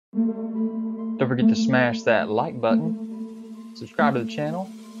Don't forget to smash that like button, subscribe to the channel,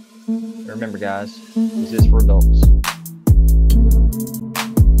 and remember guys, this is for adults.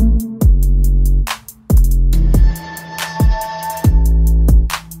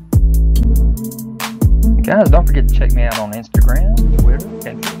 Guys, don't forget to check me out on Instagram, Twitter,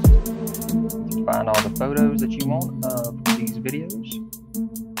 Pinterest to find all the photos that you want of these videos.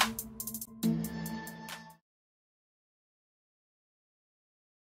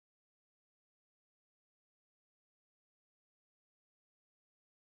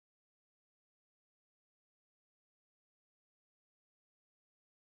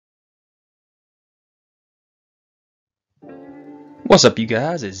 What's up you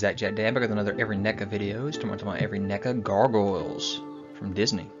guys, it's ZacJacDan back with another Every NECA videos. Tomorrow to my Every NECA Gargoyles from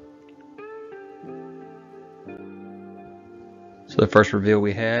Disney. So the first reveal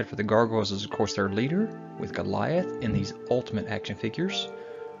we had for the Gargoyles is of course their leader with Goliath in these ultimate action figures.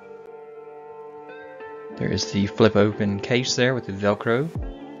 There is the flip open case there with the Velcro.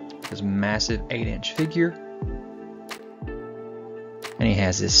 This massive 8-inch figure. And he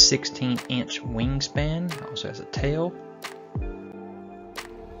has this 16-inch wingspan, also has a tail.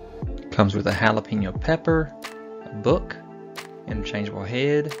 Comes with a jalapeno pepper, a book, interchangeable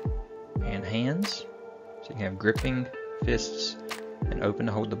head, and hands. So you can have gripping fists and open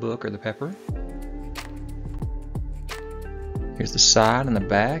to hold the book or the pepper. Here's the side and the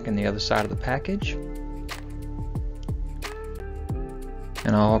back and the other side of the package.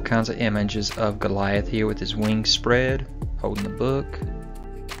 And all kinds of images of Goliath here with his wings spread, holding the book.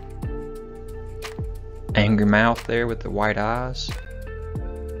 Angry mouth there with the white eyes.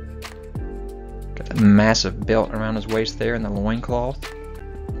 Got that massive belt around his waist there and the loincloth.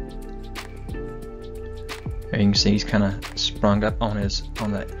 There you can see he's kind of sprung up on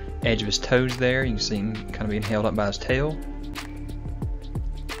the edge of his toes there. You can see him kind of being held up by his tail.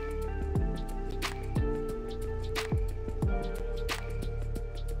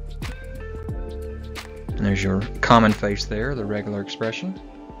 And there's your common face there, the regular expression.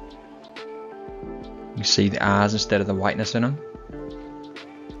 You see the eyes instead of the whiteness in them.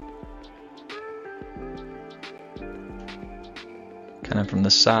 Kind of from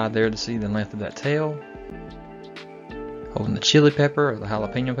the side there to see the length of that tail. Holding the chili pepper or the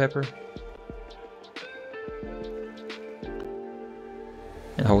jalapeno pepper.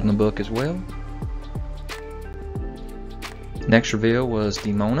 And holding the book as well. Next reveal was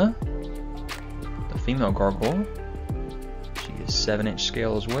Demona, the female gargoyle. She is 7-inch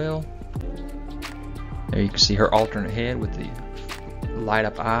scale as well. There you can see her alternate head with the light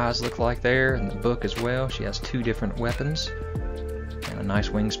up eyes look like there, and the book as well. She has 2 different weapons. And a nice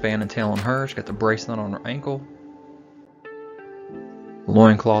wingspan and tail on her. She's got the bracelet on her ankle.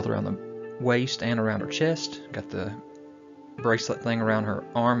 Loincloth around the waist and around her chest. Got the bracelet thing around her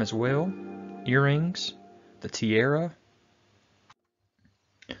arm as well. Earrings. The tiara.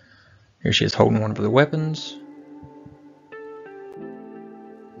 Here she is holding one of the weapons.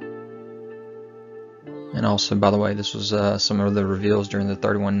 And also, by the way, this was some of the reveals during the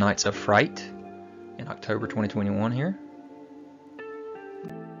 31 Nights of Fright in October 2021 here.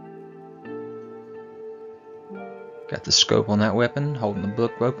 Got the scope on that weapon, holding the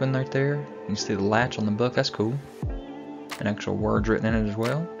book open right there. You can see the latch on the book, that's cool. And actual words written in it as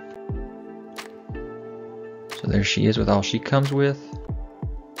well. So there she is with all she comes with.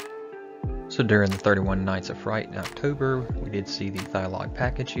 So during the 31 Nights of Fright in October, we did see the Thailog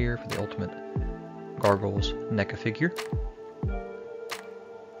package here for the Ultimate Gargoyles NECA figure.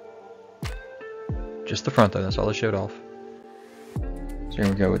 Just the front though, that's all they showed off. So here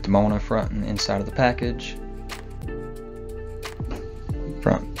we go with Demona front and inside of the package.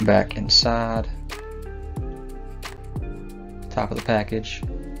 Front, back, and side. Top of the package.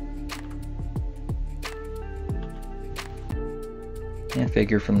 And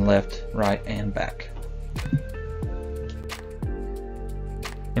figure from left, right, and back.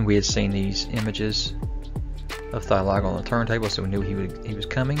 And we had seen these images of Thailog on the turntable, so we knew he was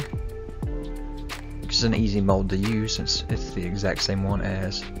coming. Which is an easy mold to use since it's the exact same one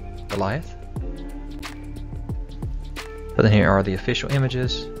as Goliath. But then here are the official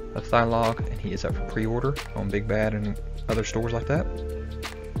images of Thailog, and he is up for pre-order on Big Bad and other stores like that.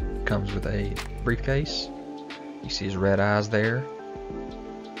 Comes with a briefcase. You see his red eyes there.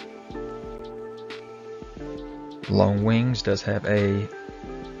 Long wings, does have a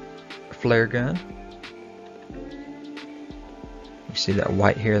flare gun. You see that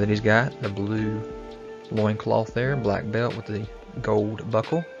white hair that he's got, the blue loincloth there, black belt with the gold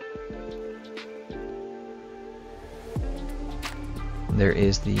buckle. There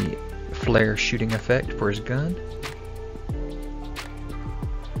is the flare shooting effect for his gun.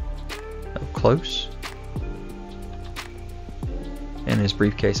 close. And his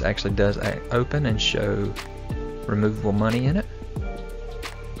briefcase actually does open and show removable money in it.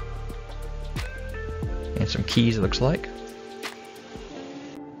 And some keys, it looks like.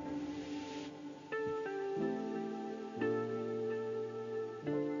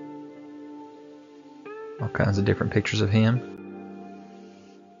 All kinds of different pictures of him.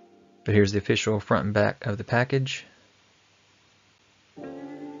 But here's the official front and back of the package.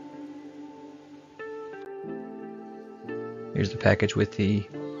 Here's the package with the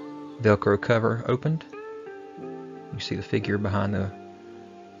Velcro cover opened. You see the figure behind the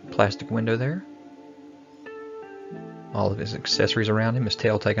plastic window there. All of his accessories around him, his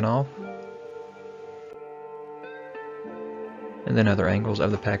tail taken off. And then other angles of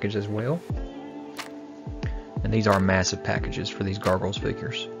the package as well. And these are massive packages for these Gargoyles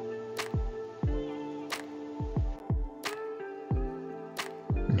figures.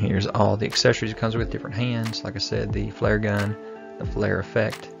 And here's all the accessories it comes with, different hands, like I said, the flare gun, the flare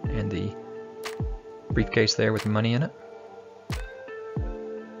effect, and the briefcase there with the money in it.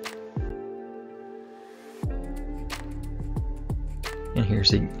 And here's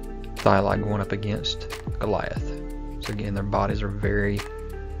the Thailog going up against Goliath. So again, their bodies are pretty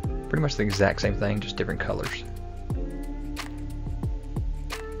much the exact same thing, just different colors.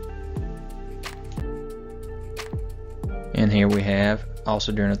 And here we have,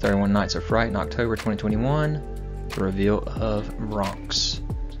 also during the 31 Nights of Fright in October 2021, the reveal of Bronx.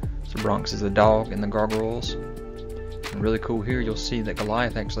 So Bronx is the dog in the Gargoyles. And really cool here, you'll see that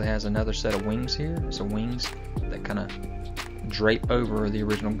Goliath actually has another set of wings here. So wings that kind of drape over the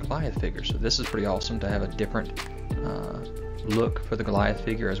original Goliath figure. So this is pretty awesome to have a different look for the Goliath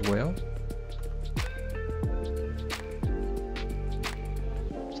figure as well.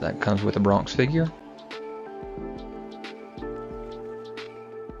 So that comes with the Bronx figure.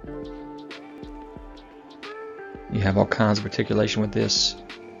 You have all kinds of articulation with this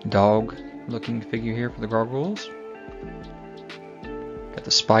dog looking figure here for the Gargoyles. Got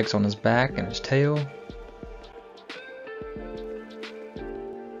the spikes on his back and his tail.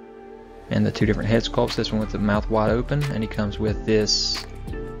 And the two different head sculpts, this one with the mouth wide open, and he comes with this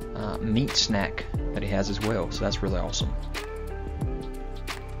meat snack that he has as well, so that's really awesome.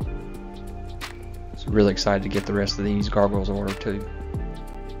 So really excited to get the rest of these Gargoyles ordered too.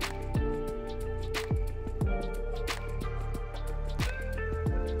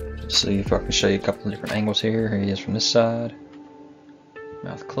 Let's see if I can show you a couple of different angles here. Here he is from this side.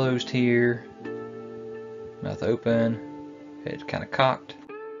 Mouth closed here. Mouth open. Head kind of cocked.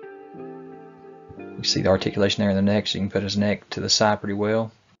 You see the articulation there in the neck, so you can put his neck to the side pretty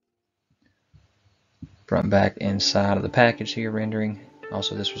well. Front, back, and side of the package here rendering.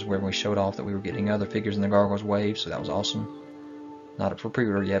 Also, this was where we showed off that we were getting other figures in the Gargoyles wave, so that was awesome. Not up for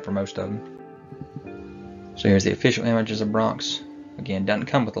pre-order yet for most of them. So here's the official images of Bronx. Again, doesn't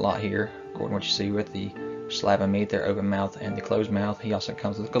come with a lot here, according to what you see with the slab of meat there, open mouth, and the closed mouth. He also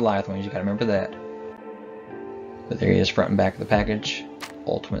comes with Goliath wings, you gotta remember that. But there he is, front and back of the package.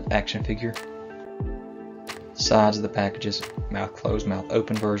 Ultimate action figure. Sides of the packages, mouth closed, mouth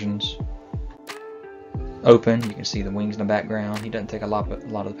open versions. Open, you can see the wings in the background. He doesn't take a lot of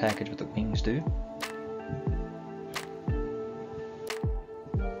the package, but the wings do.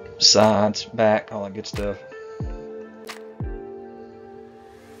 Sides, back, all that good stuff.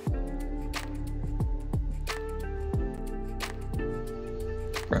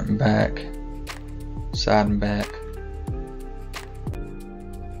 Front and back, side and back.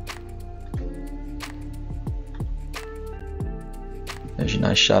 There's a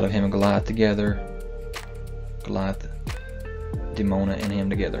nice shot of him and Goliath together. Goliath, Demona, and him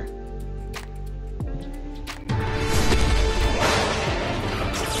together.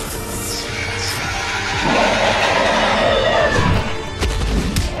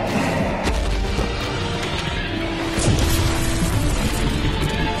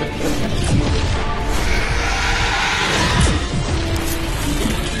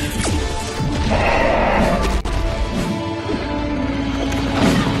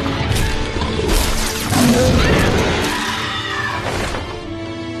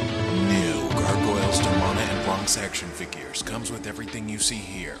 Action figures comes with everything you see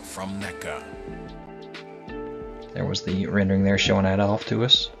here from NECA. There was the rendering there showing that off to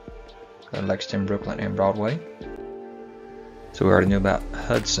us. Lexington, Brooklyn, and Broadway. So we already knew about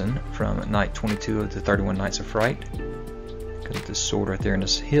Hudson from night 22 of the 31 Nights of Fright. Because of this sword right there in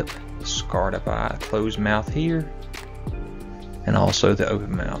his hip, the scarred up eye, closed mouth here, and also the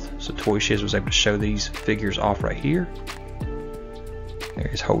open mouth. So Toy Shiz was able to show these figures off right here. There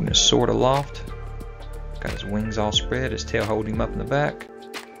he's holding his sword aloft. Got his wings all spread, his tail holding him up in the back.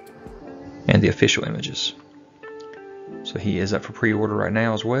 and the official images. So he is up for pre-order right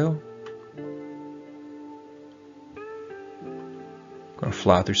now as well. Going to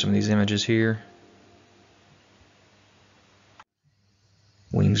fly through some of these images here.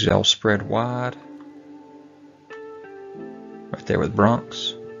 Wings all spread wide. Right there with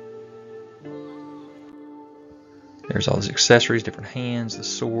Bronx. There's all his accessories, different hands, the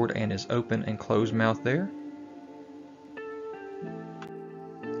sword, and his open and closed mouth there.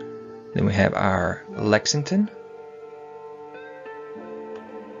 Then we have our Lexington,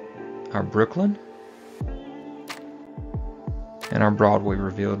 our Brooklyn, and our Broadway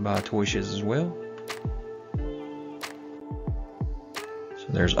revealed by Toy Shiz as well. So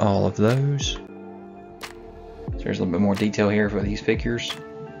there's all of those. So there's a little bit more detail here for these figures.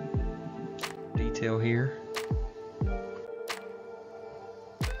 Detail here.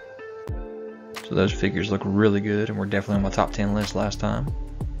 So those figures look really good and were definitely on my top 10 list last time.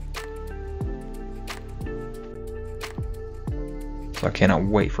 So I cannot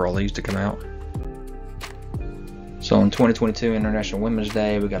wait for all these to come out. So on 2022 International Women's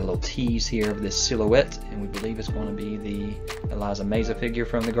Day, we got a little tease here of this silhouette, and we believe it's going to be the Eliza Meza figure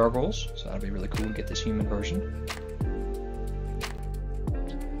from the Gargoyles. So that'll be really cool to get this human version.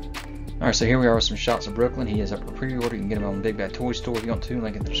 Alright, so here we are with some shots of Brooklyn. He is up for pre-order. You can get him on the Big Bad Toy Store if you want to.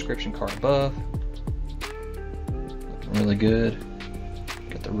 Link in the description card above. Looking really good.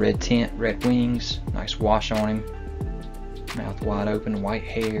 Got the red tint, red wings, nice wash on him. Mouth wide open, white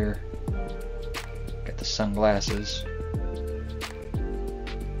hair. Got the sunglasses.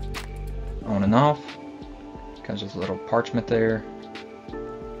 On and off. Comes with a little parchment there.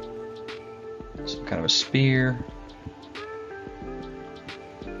 Some kind of a spear.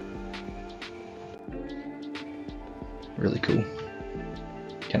 Really cool.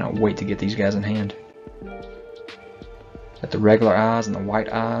 Cannot wait to get these guys in hand. Got the regular eyes and the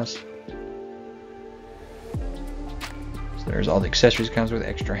white eyes. So there's all the accessories it comes with,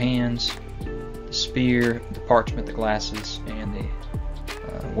 extra hands, the spear, the parchment, the glasses, and the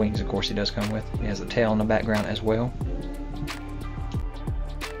wings, of course, he does come with. He has the tail in the background as well.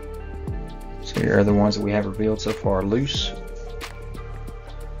 So here are the ones that we have revealed so far loose,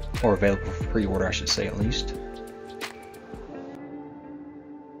 or available for pre-order, I should say, at least.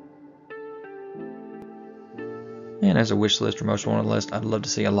 And as a wish list or most wanted list, I'd love to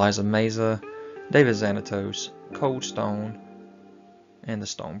see Eliza Meza, David Xanatos, Cold Stone, and the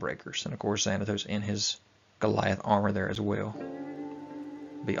Stonebreakers. And of course Xanatos in his Goliath armor there as well.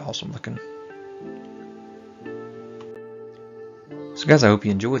 Be awesome looking. So guys, I hope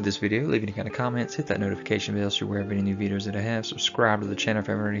you enjoyed this video. Leave any kind of comments, hit that notification bell so you're aware of any new videos that I have. Subscribe to the channel if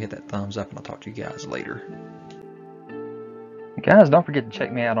you haven't already, hit that thumbs up, and I'll talk to you guys later. Guys, don't forget to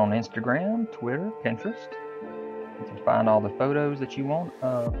check me out on Instagram, Twitter, Pinterest. You can find all the photos that you want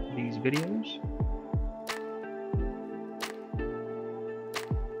of these videos.